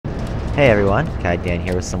Hey everyone, Kidedan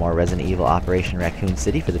here with some more Resident Evil Operation Raccoon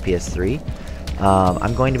City for the PS3.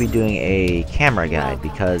 I'm going to be doing a camera guide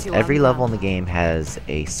because every level in the game has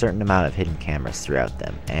a certain amount of hidden cameras throughout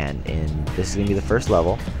them. And this is going to be the first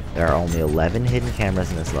level. There are only 11 hidden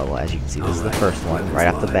cameras in this level. As you can see, this is the first one.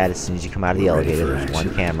 Right off the bat, as soon as you come out of the elevator, there's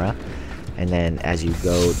one camera. And then as you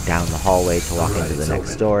go down the hallway to walk into the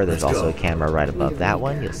next door, there's also a camera right above that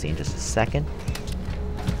one. You'll see in just a second.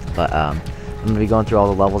 But I'm going to be going through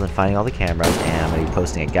all the levels and finding all the cameras, and I'm going to be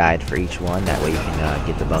posting a guide for each one, that way you can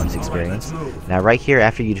get the bonus experience. Now right here,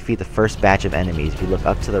 after you defeat the first batch of enemies, if you look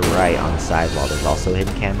up to the right on the side wall, there's also a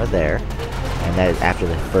hidden camera there, and that is after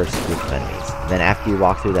the first group of enemies. Then after you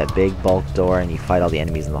walk through that big bulk door and you fight all the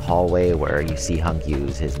enemies in the hallway where you see Hunk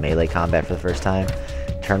use his melee combat for the first time,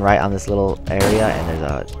 turn right on this little area and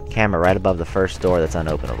there's a camera right above the first door that's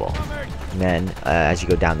unopenable. And then as you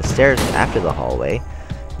go down the stairs after the hallway,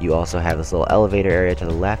 you also have this little elevator area to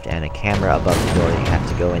the left and a camera above the door that you have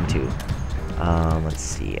to go into. Let's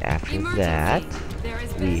see, after that,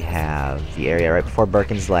 we have the area right before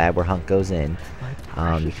Birkin's lab where Hunk goes in.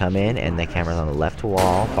 You come in and the camera's on the left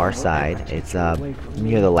wall, far side. It's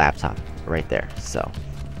near the laptop, right there. So,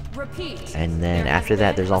 and then after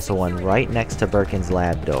that, there's also one right next to Birkin's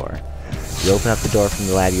lab door. You open up the door from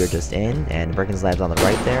the lab you were just in, and Birkin's lab's on the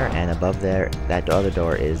right there, and above there, that other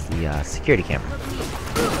door is the security camera.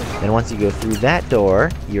 Then once you go through that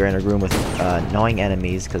door, you're in a room with annoying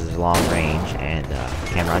enemies because it's long range, and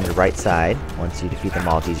camera on your right side. Once you defeat them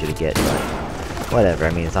all, it's easier to get, but whatever.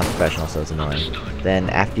 I mean, it's not professional, so it's annoying. Then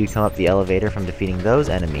after you come up the elevator from defeating those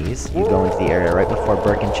enemies, you go into the area right before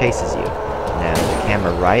Birkin chases you. Now, the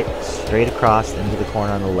camera right straight across into the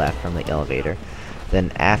corner on the left from the elevator.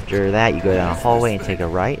 Then after that, you go down a hallway and take a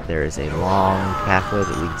right. There is a long pathway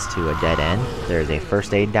that leads to a dead end. There is a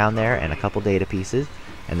first aid down there and a couple data pieces.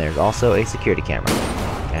 And there's also a security camera.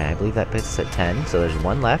 And I believe that puts us at 10, so there's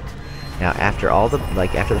one left. Now after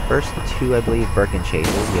after the first two, I believe, Birkin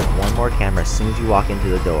chases, you have one more camera as soon as you walk into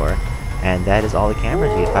the door. And that is all the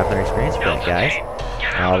cameras. We get 500 experience for that, guys.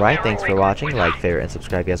 Alright, thanks for watching. Like, favorite, and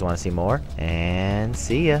subscribe if you guys want to see more. And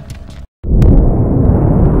see ya!